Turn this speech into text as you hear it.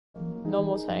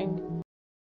normal setting.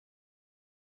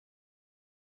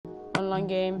 Online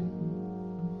game.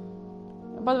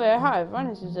 By the way, hi everyone,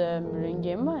 this is Marine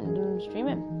Gamer and I'm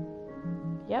streaming.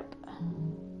 Yep.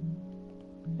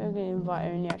 I'm gonna invite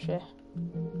her in actually.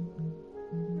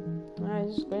 Alright,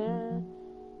 this is gonna...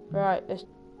 Right, this...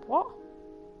 What?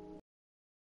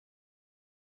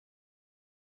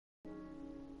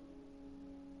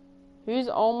 Who's...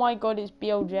 Oh my god, it's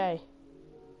BLJ.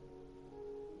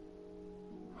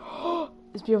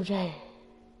 It's BLJ.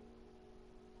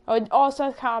 Oh,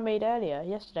 South Cat I made earlier,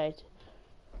 yesterday.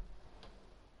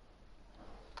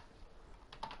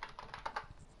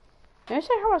 Let me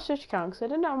check how I switch account, because I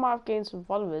didn't know I might have gained some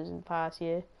followers in the past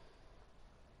year.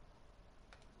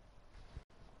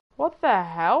 What the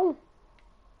hell?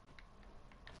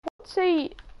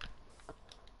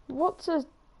 What's a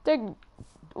thing?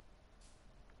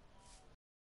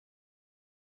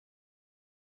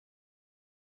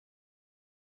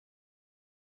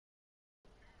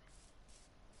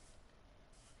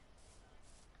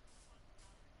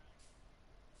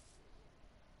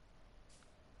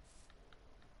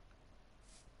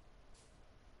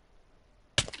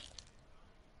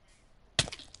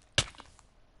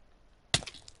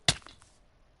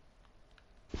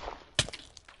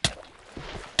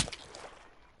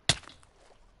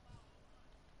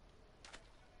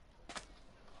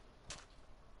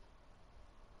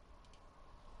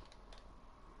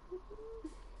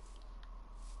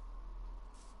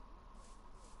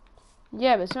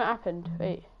 Yeah, but something happened.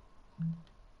 Wait.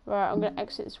 Right, I'm gonna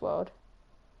exit this world.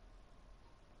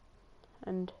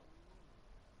 And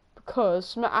because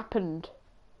something happened.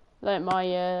 Like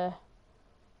my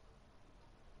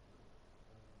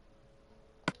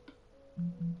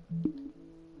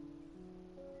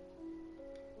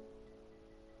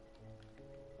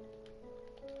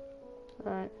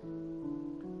Right.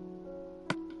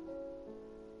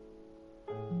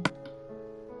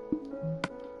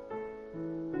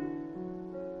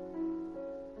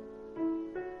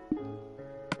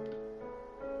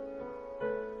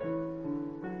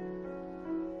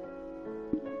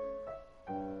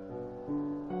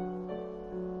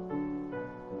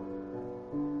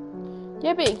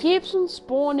 Yeah, but it keeps on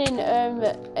spawning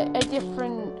a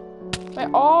different... Wait,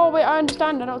 oh wait, I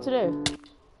understand, I know what to do.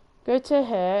 Go to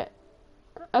here.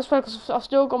 That's because I've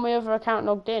still got my other account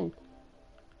logged in.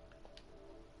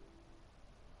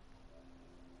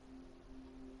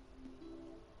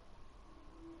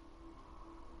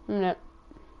 No.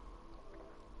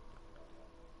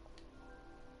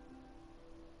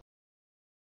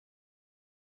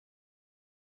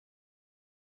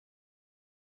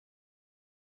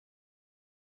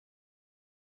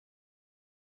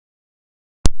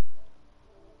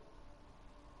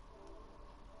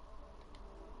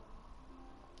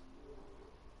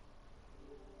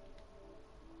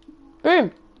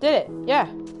 Boom! Did it!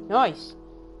 Yeah. Nice.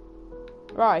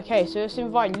 Right, okay, so let's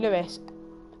invite Lewis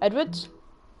Edwards.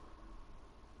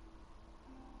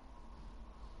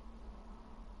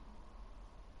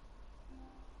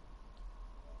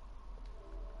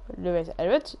 Lewis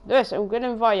Edwards. Lewis, I'm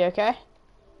gonna invite you, okay?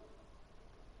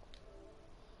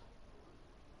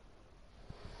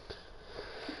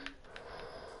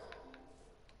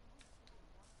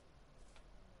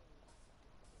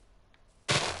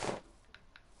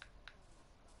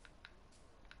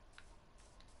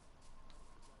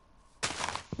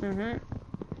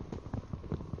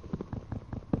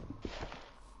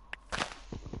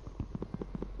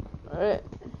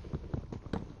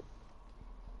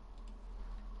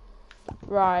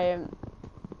 Right.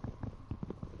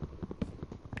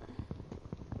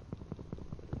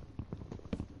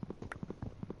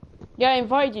 Yeah, I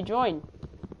invited you to join.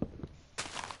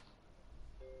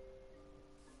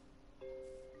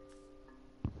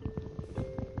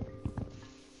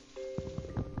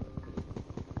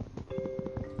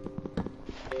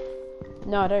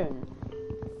 No, I don't.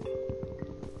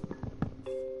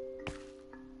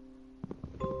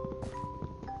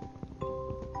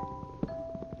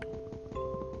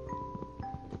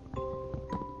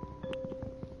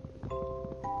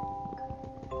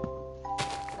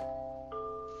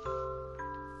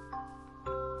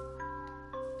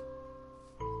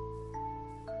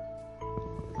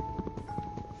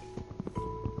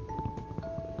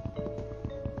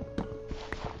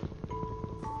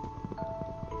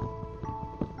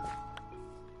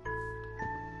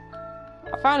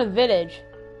 I found a village.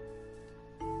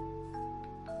 I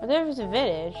don't know if it's a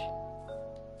village.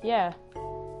 Yeah.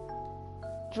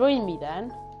 Join me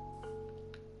then.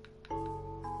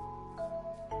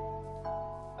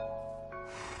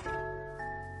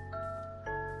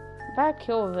 If I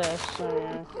kill this,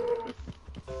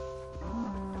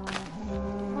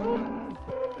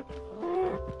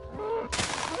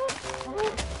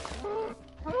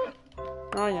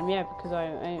 find them, yeah, because I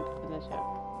ain't for this yet.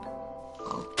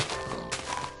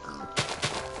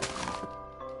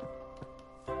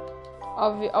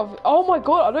 Oh my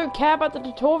god, I don't care about the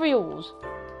tutorials.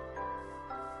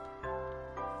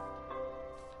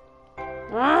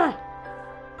 Ah!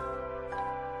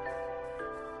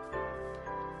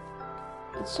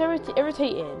 It's so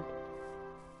irritating.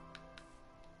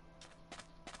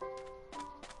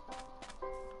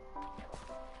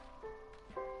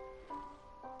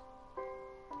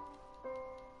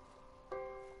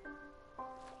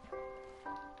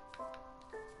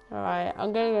 Alright,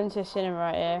 I'm gonna go into the cinema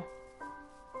right here.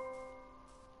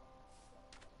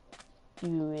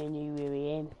 You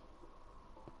in.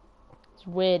 It's a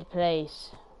weird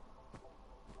place.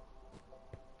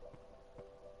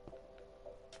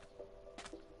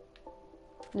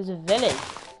 There's a village.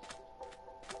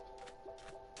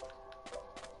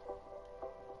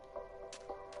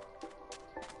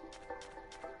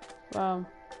 Wow.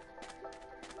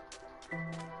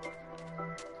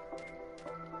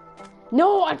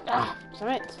 No, damn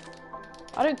it.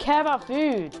 I don't care about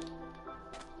food.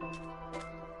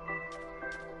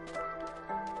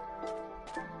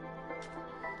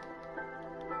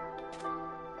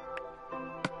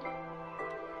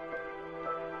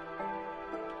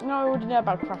 No, I already know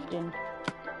about crafting.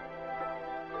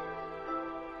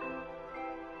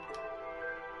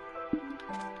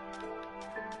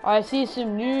 I see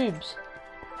some noobs.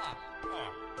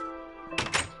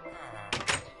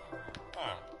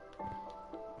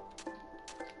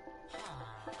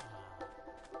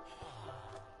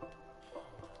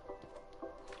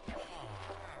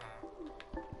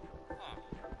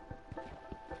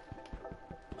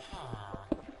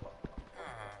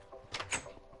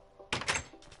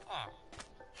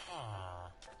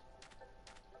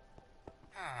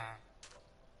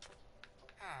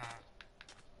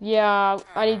 Yeah,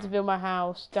 I need to build my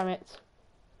house, damn it.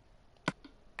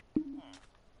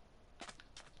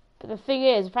 But the thing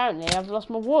is, apparently, I've lost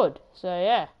my wood, so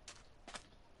yeah.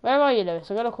 Where are you,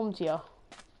 Lewis? I'm gonna come to you.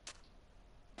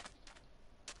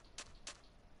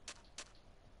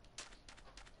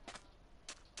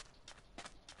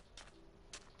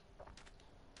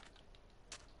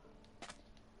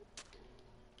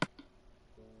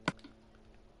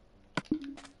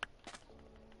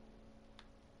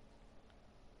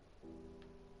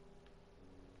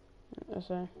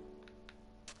 So, I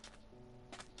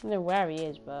don't know where he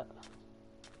is, but...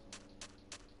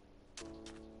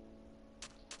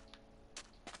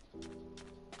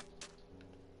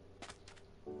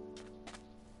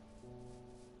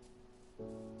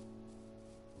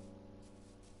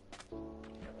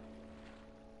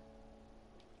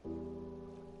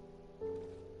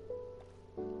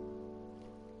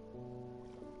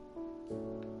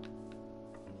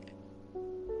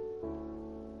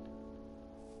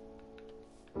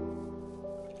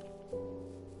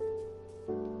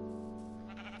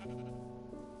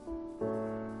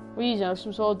 We're using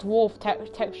some sort of dwarf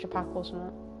texture pack or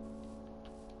something.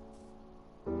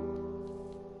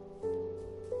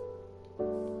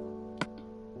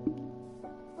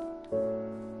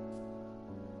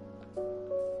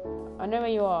 I know where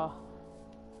you are.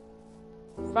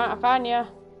 I found you.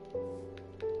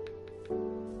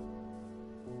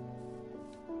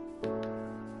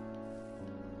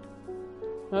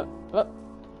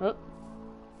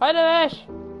 Hi, Lewis.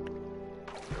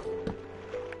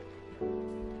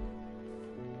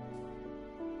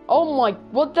 Oh my,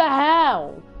 what the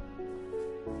hell?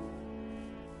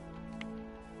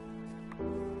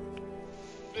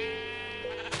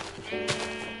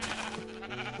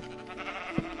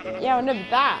 Yeah, I know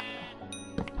that.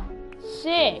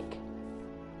 Sick.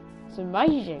 It's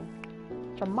amazing.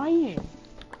 It's amazing.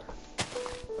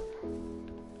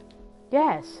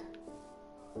 Yes.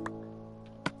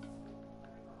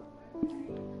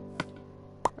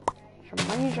 It's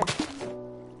amazing.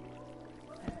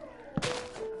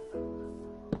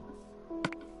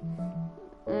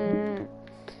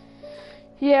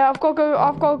 Yeah, I've got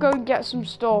to go and get some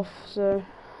stuff, so.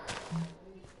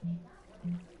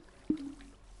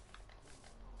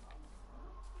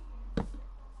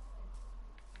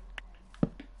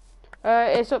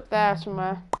 It's up there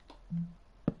somewhere.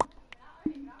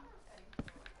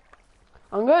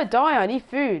 I'm gonna die, I need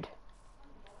food.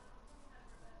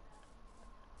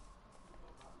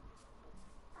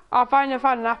 I found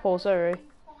an apple, sorry.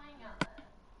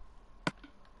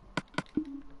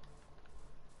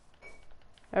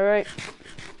 Alright.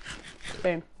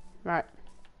 Boom. Right.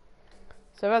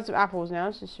 So I've had some apples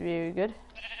now, so this should be really good.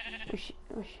 Oh shit,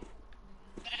 oh shit.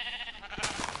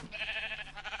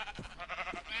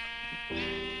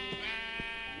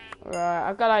 Right,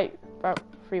 I've got like about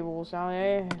 3 walls now,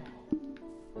 yeah.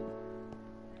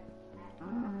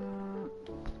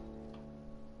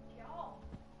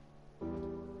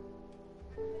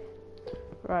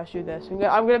 let's do this. I'm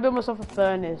gonna build myself a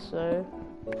furnace, so.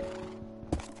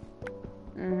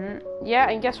 Yeah,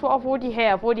 and guess what? I've already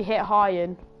hit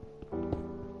iron.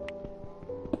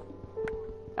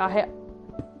 I hit.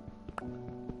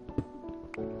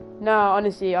 No,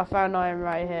 honestly, I found iron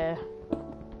right here.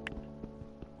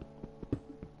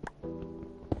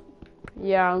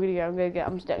 Yeah, I'm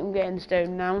getting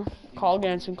stone now.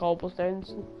 Getting some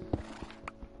cobblestones.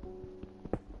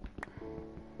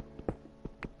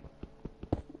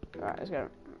 Right, let's go.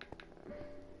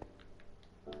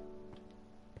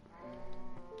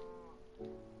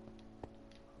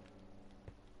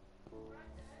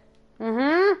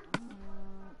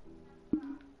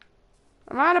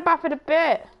 I'm out of bath in a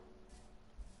bit.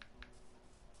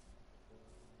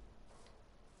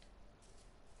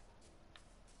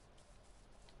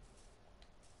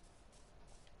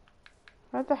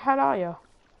 Where the hell are you?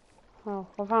 Oh,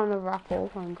 I found another apple,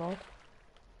 thank God.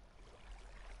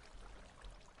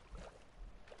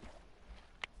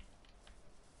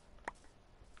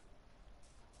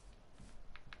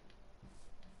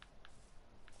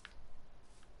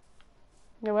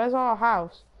 Yeah, where's our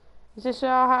house? Is this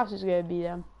where our house is going to be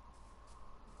then?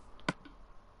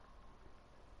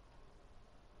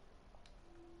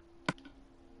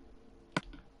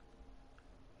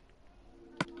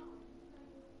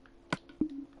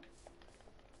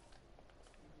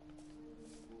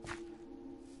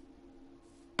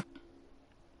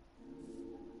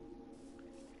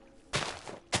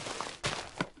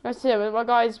 That's it, but my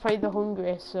guy's probably the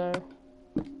hungriest, so.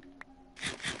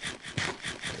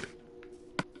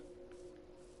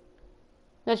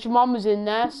 Yes, your mum was in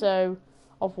there, so.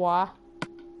 Au revoir.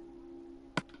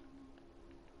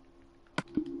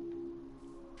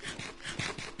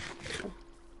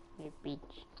 You bitch.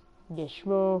 You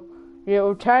small,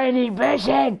 little tiny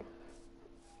person!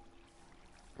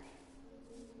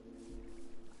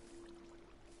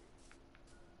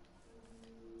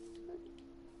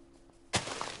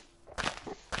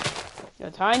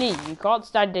 You're tiny, you can't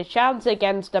stand a chance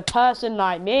against a person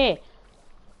like me.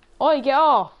 Oi, get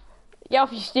off! Get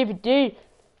off, you stupid dude!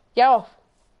 Get off!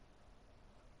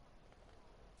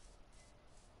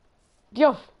 Get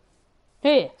off!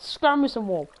 Here, scram with some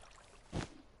more.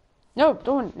 No,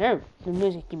 don't, no. The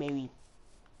music, maybe.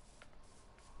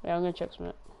 Yeah, I'm gonna check some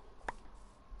of it.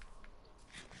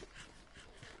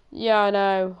 Yeah, I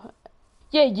know.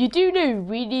 Yeah, you do know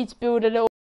we need to build a little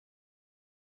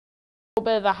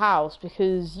bit of the house,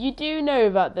 because you do know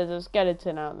that there's a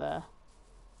skeleton out there.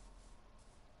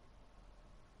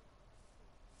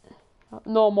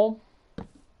 Normal.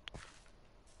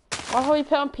 Why have we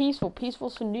put on peaceful?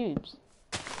 Peaceful's for noobs.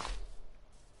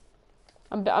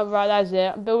 I'm right, that's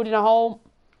it. I'm building a home.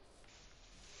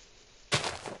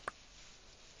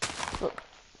 Look,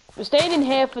 we're staying in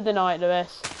here for the night,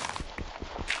 Lewis.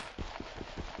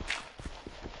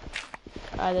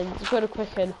 Alright then, just go to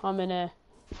quicken. I'm in here.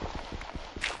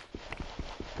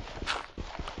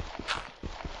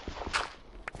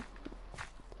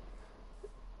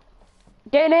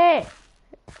 Get in here!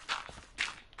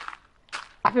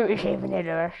 I think we're shaving it,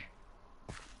 Lewis.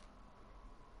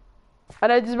 I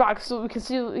know this is back, so we can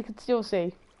still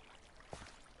see.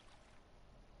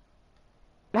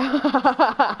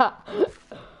 Oh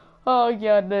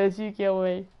god, no, you kill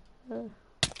me.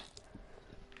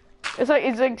 It's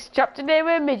like trapped in there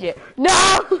with a midget.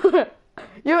 No!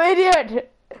 You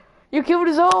idiot! You killed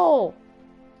us all!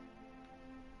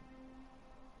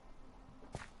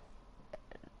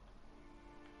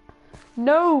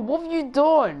 No, what have you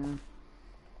done?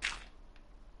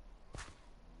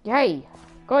 Yay!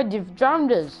 God, you've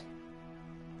drowned us.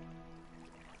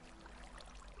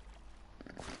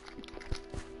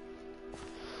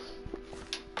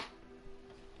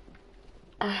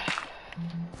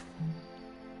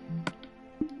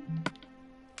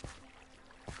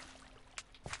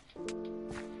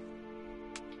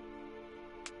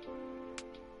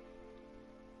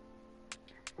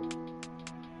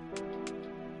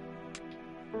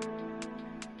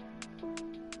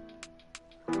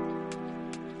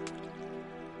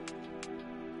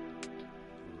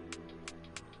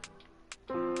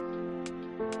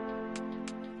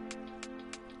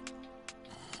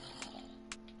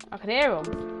 I can hear him.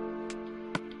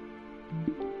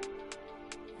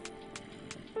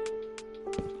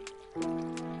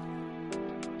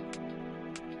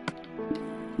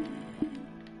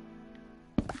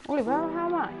 Wait, how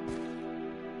am I?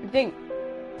 I think.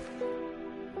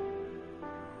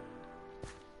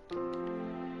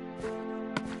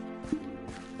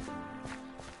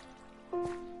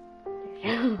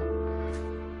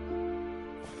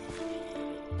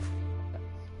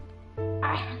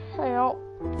 Help.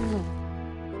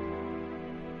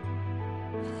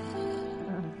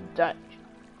 Don't.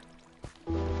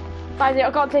 Guys,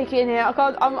 I can't take it in here. I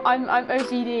can't. I'm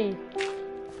OCD.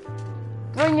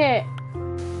 Bring it.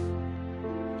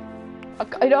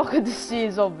 I know I can just see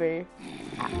a zombie.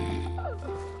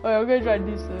 Alright, I'm gonna try and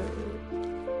do so.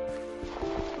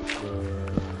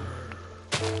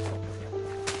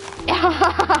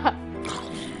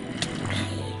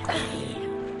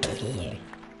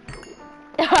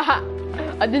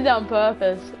 I did that on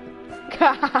purpose.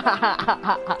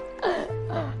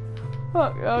 Oh,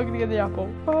 I'm gonna get the apple.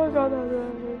 Oh god,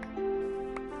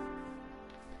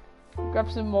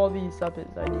 grab some more of these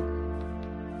subbits I need.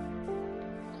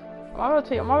 I'm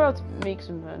about to make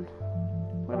some then.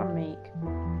 What am I make?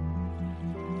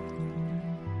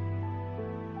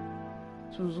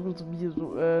 So it's going to be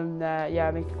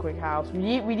yeah, make a quick house.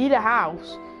 We need a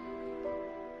house.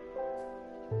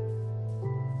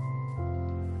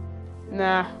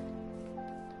 Nah.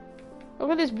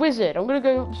 Look at this wizard. I'm gonna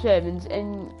go upstairs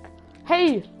and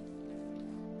hey!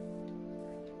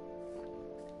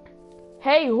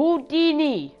 Hey,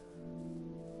 Houdini!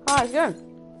 Ah, let's go.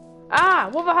 Ah,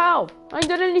 what the hell? I ain't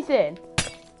done anything.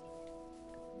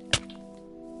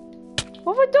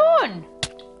 What have I done?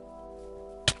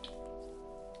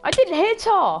 I didn't hit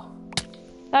her.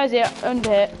 That was it. Under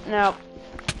hit. Now.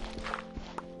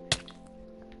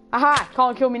 Aha!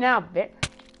 Can't kill me now, bitch.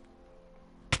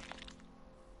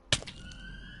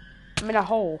 I'm in a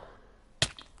hole.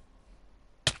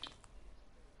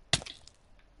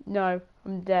 No,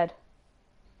 I'm dead.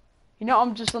 You know,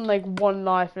 I'm just on like 1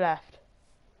 life left.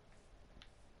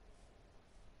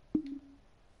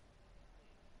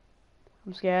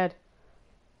 I'm scared.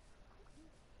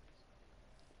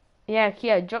 Yeah,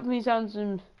 Kia, drop me down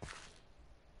some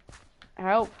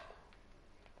help.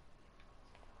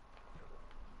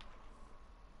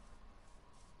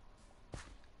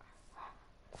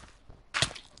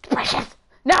 Precious!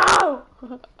 No!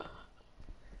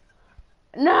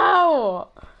 No!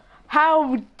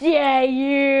 How dare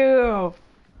you!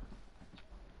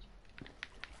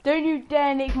 Don't you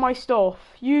dare nick my stuff.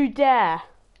 You dare.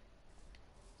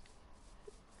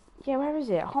 Yeah, where is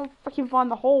it? I can't freaking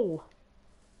find the hole.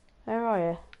 Where are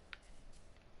you?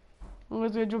 I'm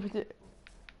just gonna jump into it.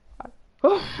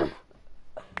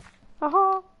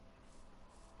 Haha.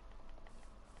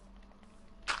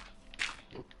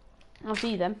 I'll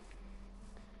see them.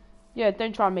 Yeah,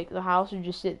 don't try and make the house and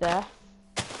just sit there.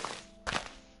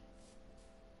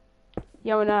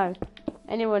 Yeah, I know.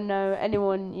 Anyone know?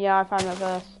 Anyone? Yeah, I found that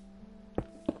first.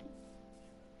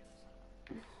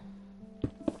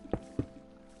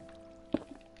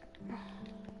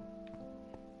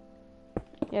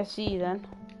 Yeah, see you then.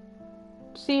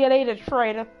 See you later,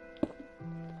 traitor.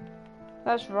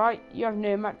 That's right, you have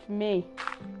no match for me.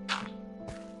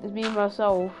 It's me and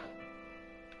myself.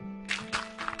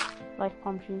 Life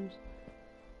pumpkins.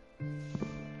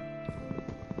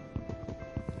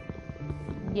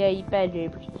 Yeah, you better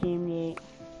presume me.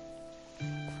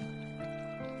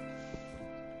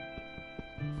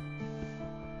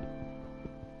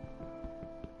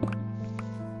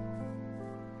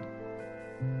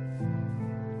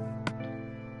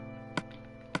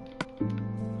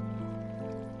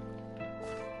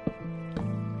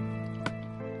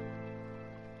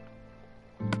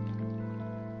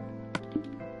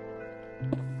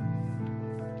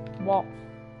 What?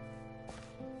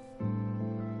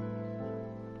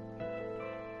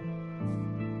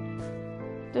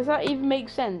 Does that even make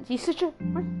sense? He's such a...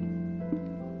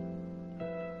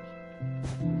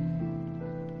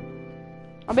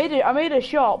 I made a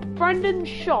shop. Brandon's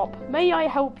shop. May I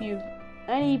help you?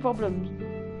 Any problems?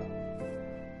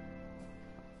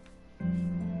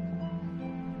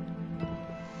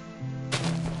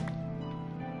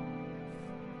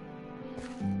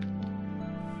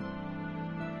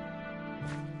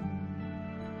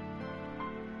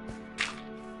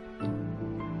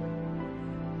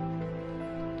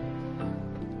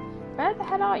 Where the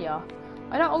hell are ya?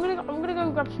 I know. I'm gonna go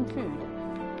and grab some food.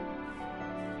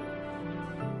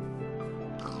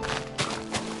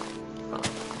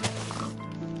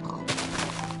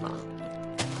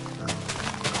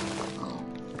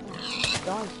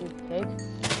 Die, you pig!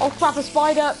 Oh crap! A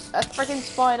spider! A freaking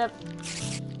spider!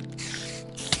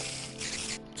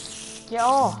 Get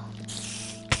off!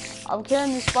 I'm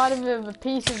killing the spider with a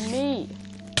piece of meat.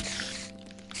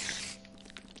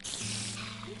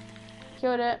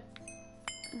 Killed it.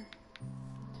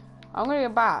 I'm gonna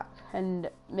go back and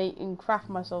craft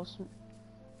myself some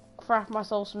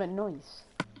noise.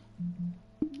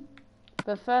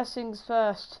 But first things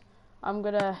first, I'm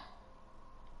gonna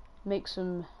make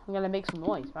some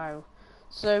noise. Wow.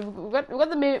 So we've got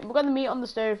the meat on the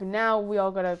stove, and now we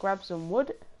are gonna grab some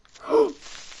wood.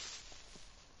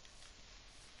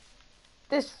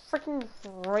 this freaking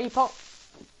repot.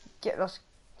 Get us.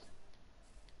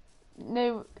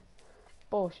 No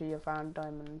bullshit. You found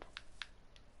diamond.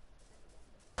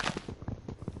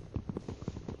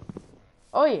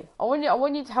 Oh yeah, I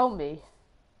want you to help me.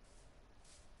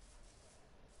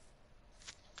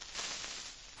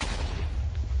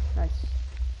 Nice.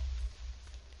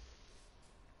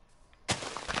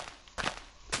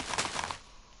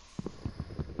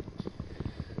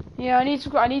 Yeah,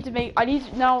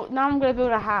 now I'm gonna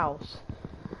build a house.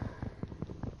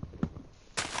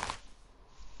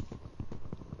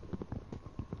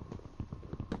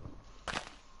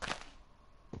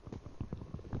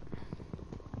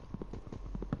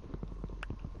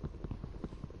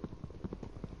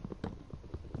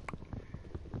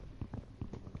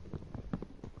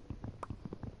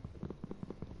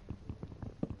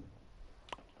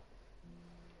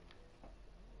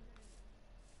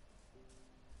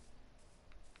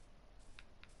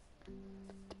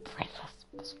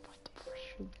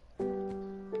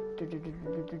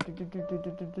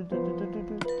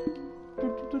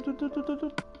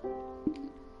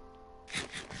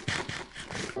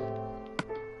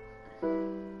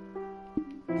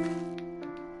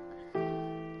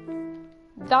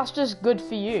 That's just good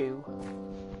for you.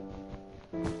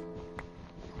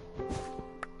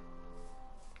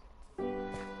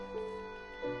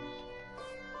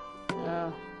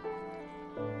 Yeah.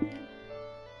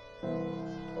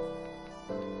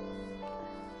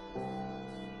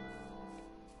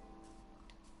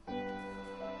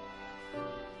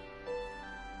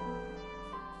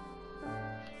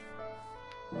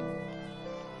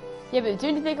 Yeah, but do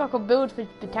you think I could build for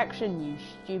protection, you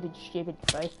stupid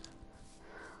face?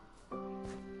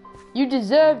 You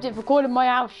deserved it for calling my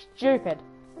house stupid.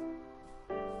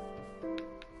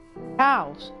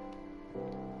 House.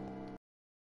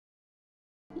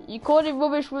 You called it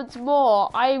rubbish once more,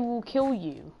 I will kill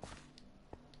you.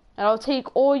 And I'll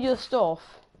take all your stuff.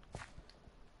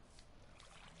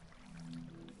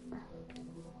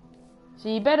 So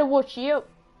you better watch you.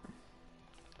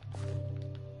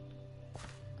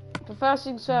 But first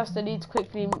things first, I need to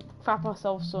quickly craft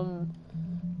myself some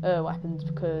weapons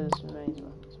because I may as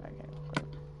well.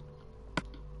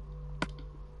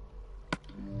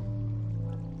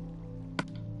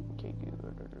 Okay, great. Okay,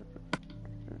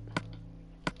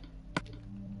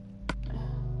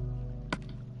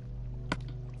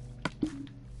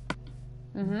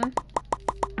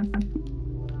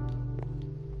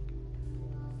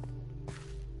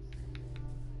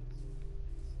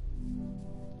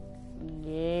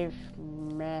 Leave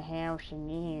my house in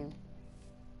here.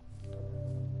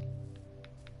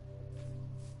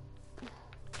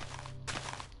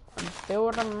 I'm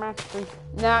building my street.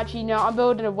 No, actually, no, I'm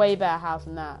building a way better house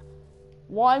than that.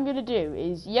 What I'm gonna do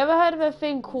is, you ever heard of a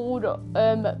thing called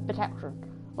protection?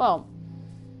 Well,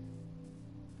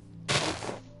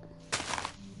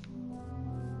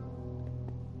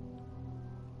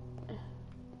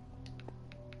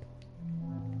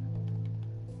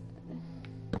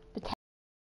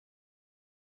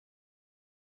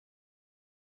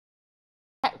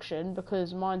 protection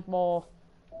because mine's more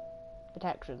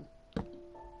protection.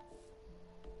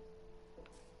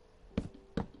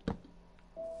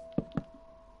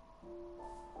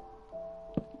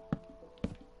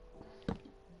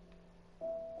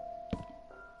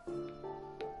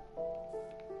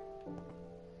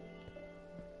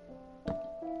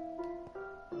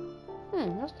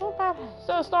 That's not bad.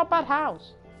 So it's not a bad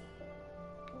house.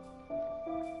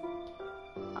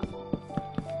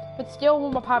 But still, I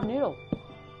want my pad noodle.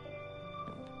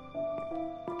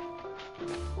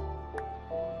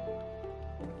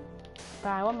 But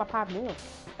I want my pad noodle.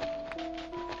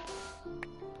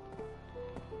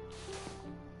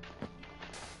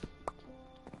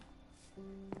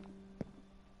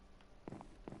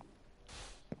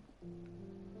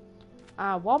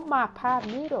 I want my pad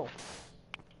noodle.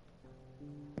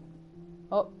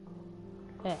 Oh,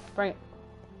 yeah, bring it.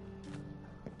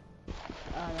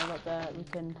 Oh, no, not there. We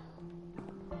can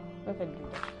do this.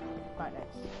 Right,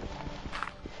 next.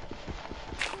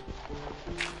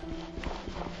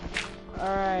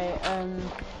 Alright,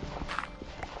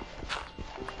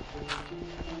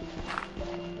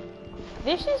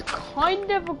 this is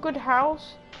kind of a good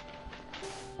house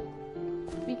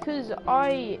because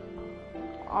I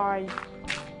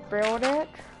built it,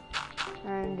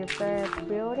 and if I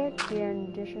build it,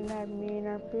 then doesn't that mean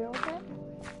I built it?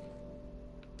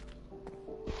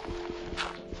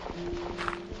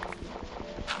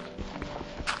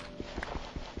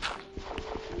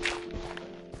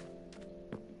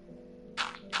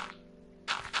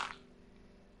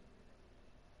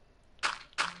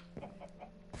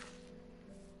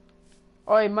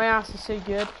 Oh, my ass is so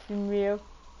good. It's been real.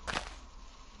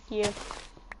 Yeah.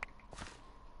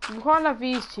 We can't have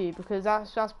these two because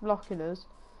that's blocking us.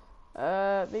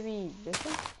 Maybe this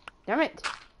one? Damn it!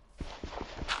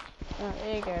 Oh,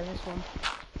 there you go, this one.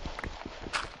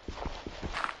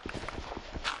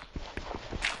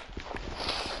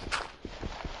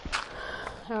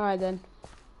 Alright then.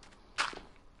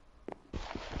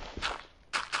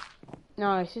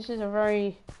 Nice, this is a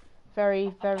very,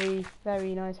 very, very,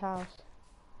 very nice house.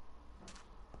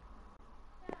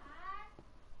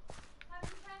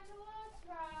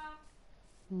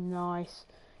 Nice.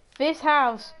 This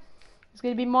house is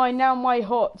going to be mine now, my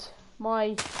hut,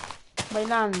 my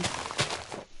land.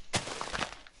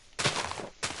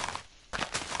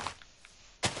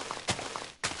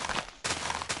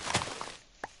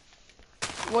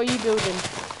 What are you building?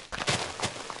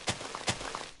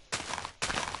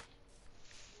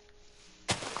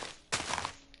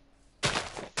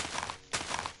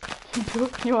 You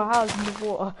built your house in the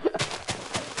water.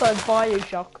 It's like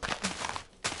Bioshock.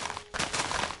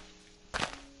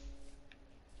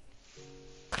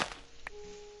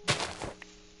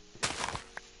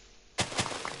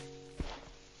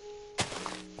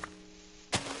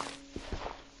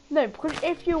 No, because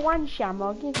if you want sham,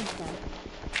 I'll give you some.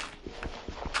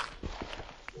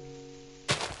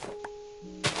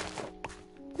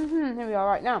 Here we are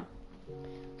right now.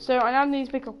 So I now need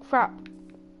to make a crop.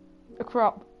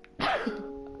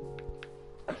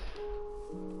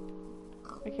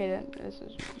 Okay then, this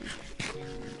is.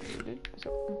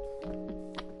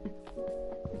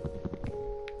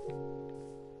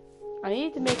 I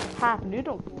need to make a cup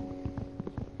noodle.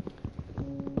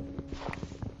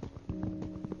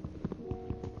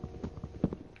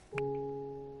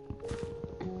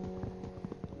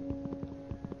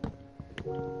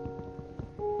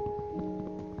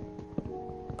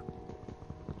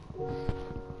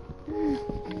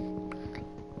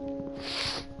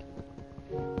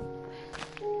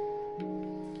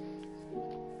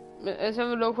 Let's have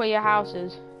a look where your house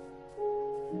is.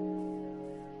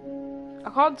 I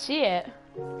can't see it.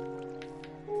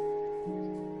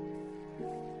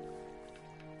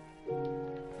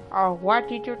 Oh, what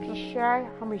did you just say?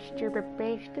 I'm a stupid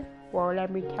beast. Well,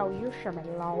 let me tell you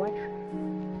something, Lois.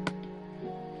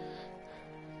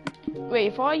 Wait,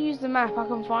 if I use the map, I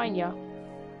can find you.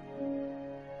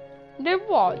 You know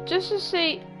what? Just to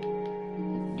see,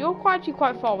 you're actually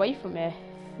quite far away from here.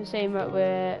 The same that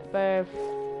we're both.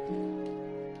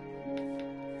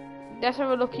 Let's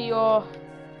have a look at your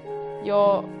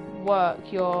work.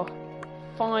 Your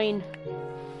fine.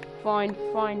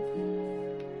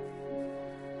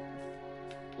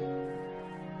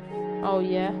 Oh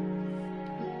yeah.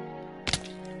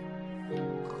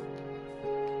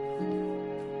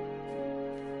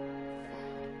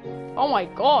 Oh my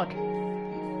god.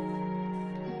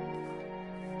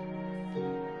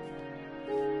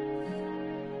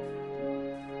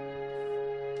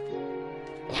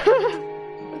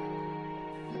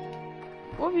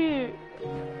 What have you?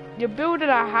 You're building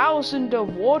a house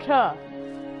underwater.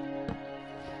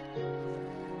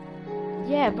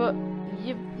 Yeah, but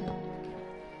you.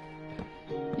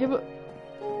 Yeah, but.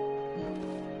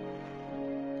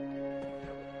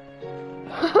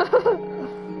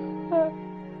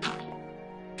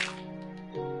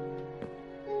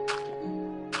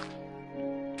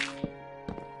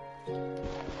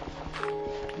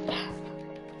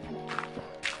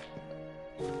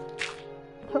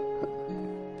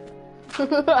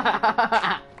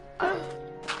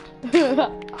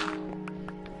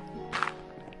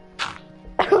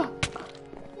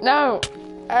 No.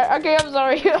 Okay, I'm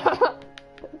sorry.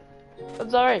 I'm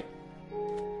sorry.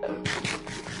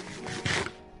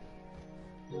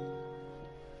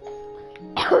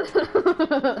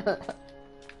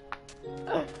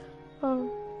 Oh.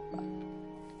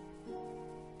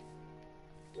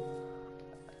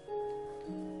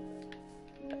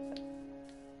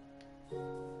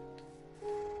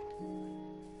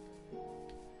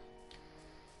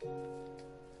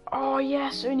 Oh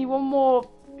yes, only one more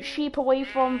sheep away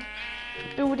from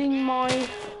building my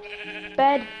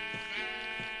bed.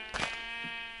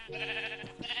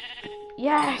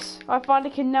 Yes, I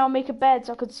finally can now make a bed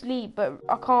so I could sleep, but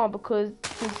I can't because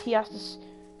he has to,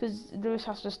 because Lewis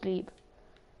has to sleep.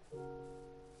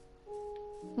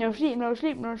 No sleep, no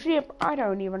sleep, no sleep. I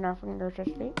don't even know if I'm going to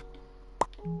sleep.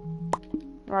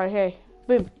 Right, hey,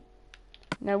 boom.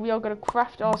 Now we are going to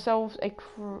craft ourselves a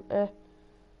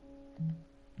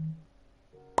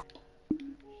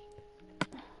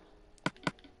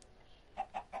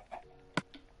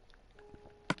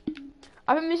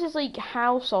I think this is like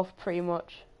house off pretty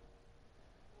much.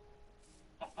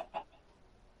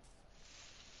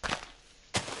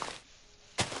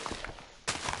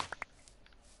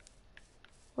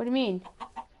 What do you mean?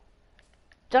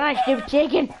 Die, stupid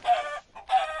chicken!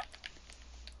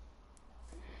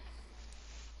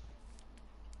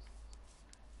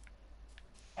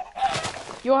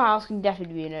 Your house can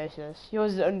definitely be an Oasis.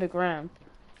 Yours is underground.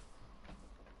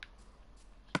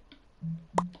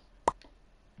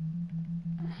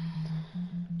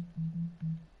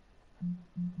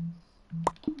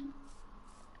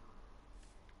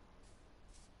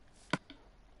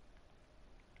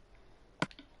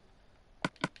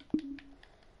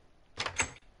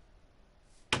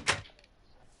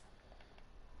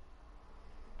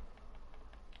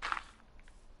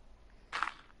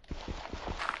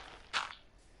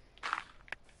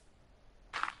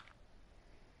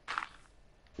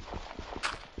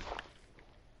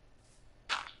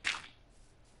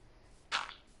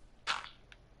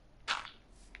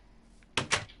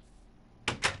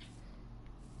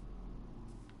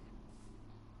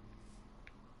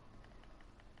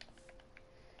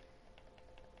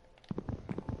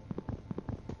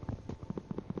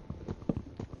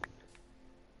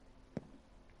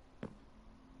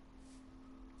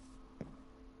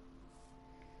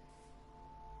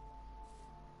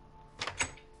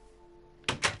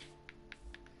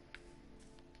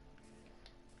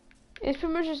 It's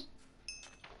pretty much just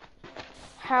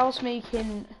house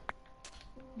making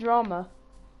drama.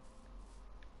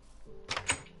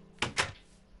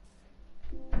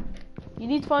 You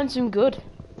need to find some good.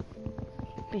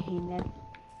 But he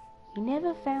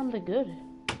never found the good.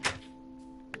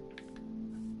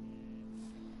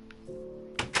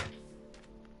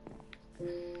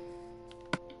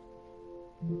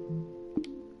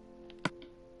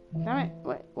 Damn it,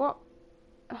 wait, what?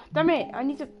 Damn it, I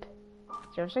need to...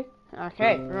 Seriously?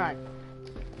 Okay, right.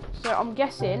 So I'm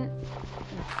guessing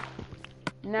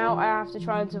now I have to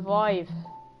try and survive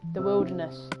the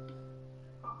wilderness.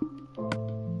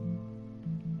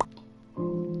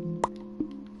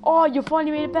 Oh, you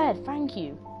finally made a bed, thank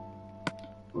you.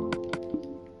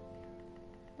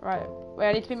 Right, wait,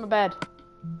 I need to make my bed.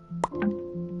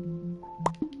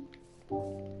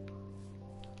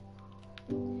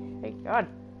 Thank God.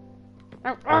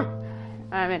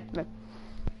 I'm in.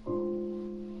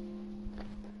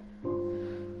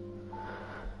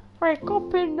 Wake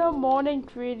up in the morning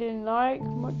feeling like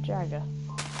Mick Jagger.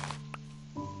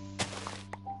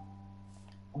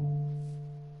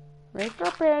 Wake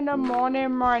up in the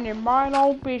morning minding my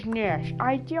own business.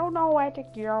 I don't know where to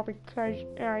go because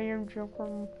I am so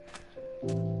from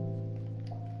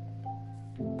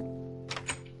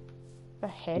the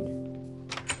head.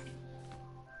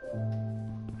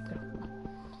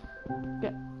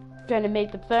 Gonna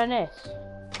make the furnace.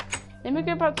 Let me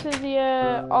go back to the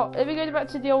let me go back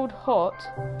to the old hut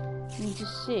and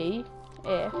just see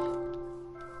if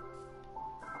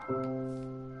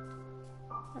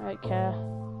I don't care.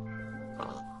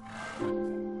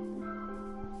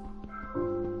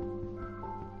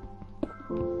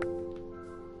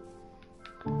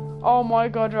 Oh my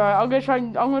God! Right, I'm gonna try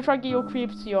and get your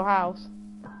creeps to your house.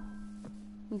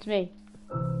 Come to me.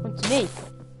 Come to me.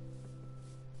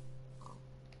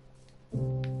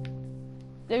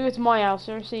 They go to my house,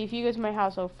 seriously. If you go to my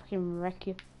house, I'll fucking wreck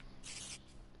you.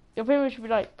 You'll pretty much be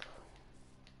like...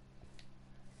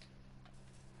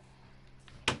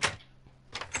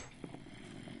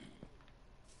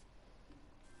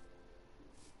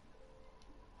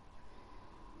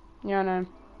 Yeah, I know.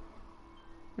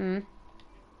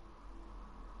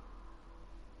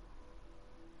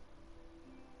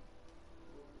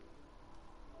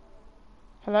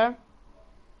 Hello?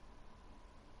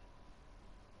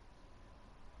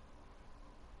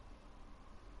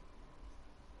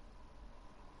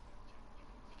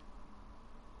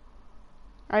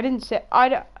 I didn't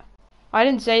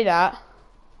say that.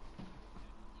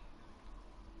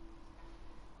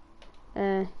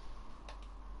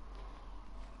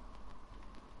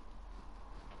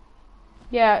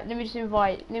 Yeah, let me just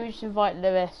invite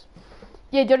Lewis.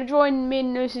 Yeah, do you want to join me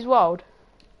in Lewis's world?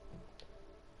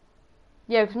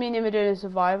 Yeah, because me and him are doing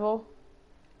survival.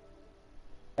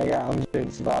 Yeah, I'm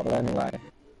doing survival anyway.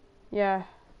 Yeah.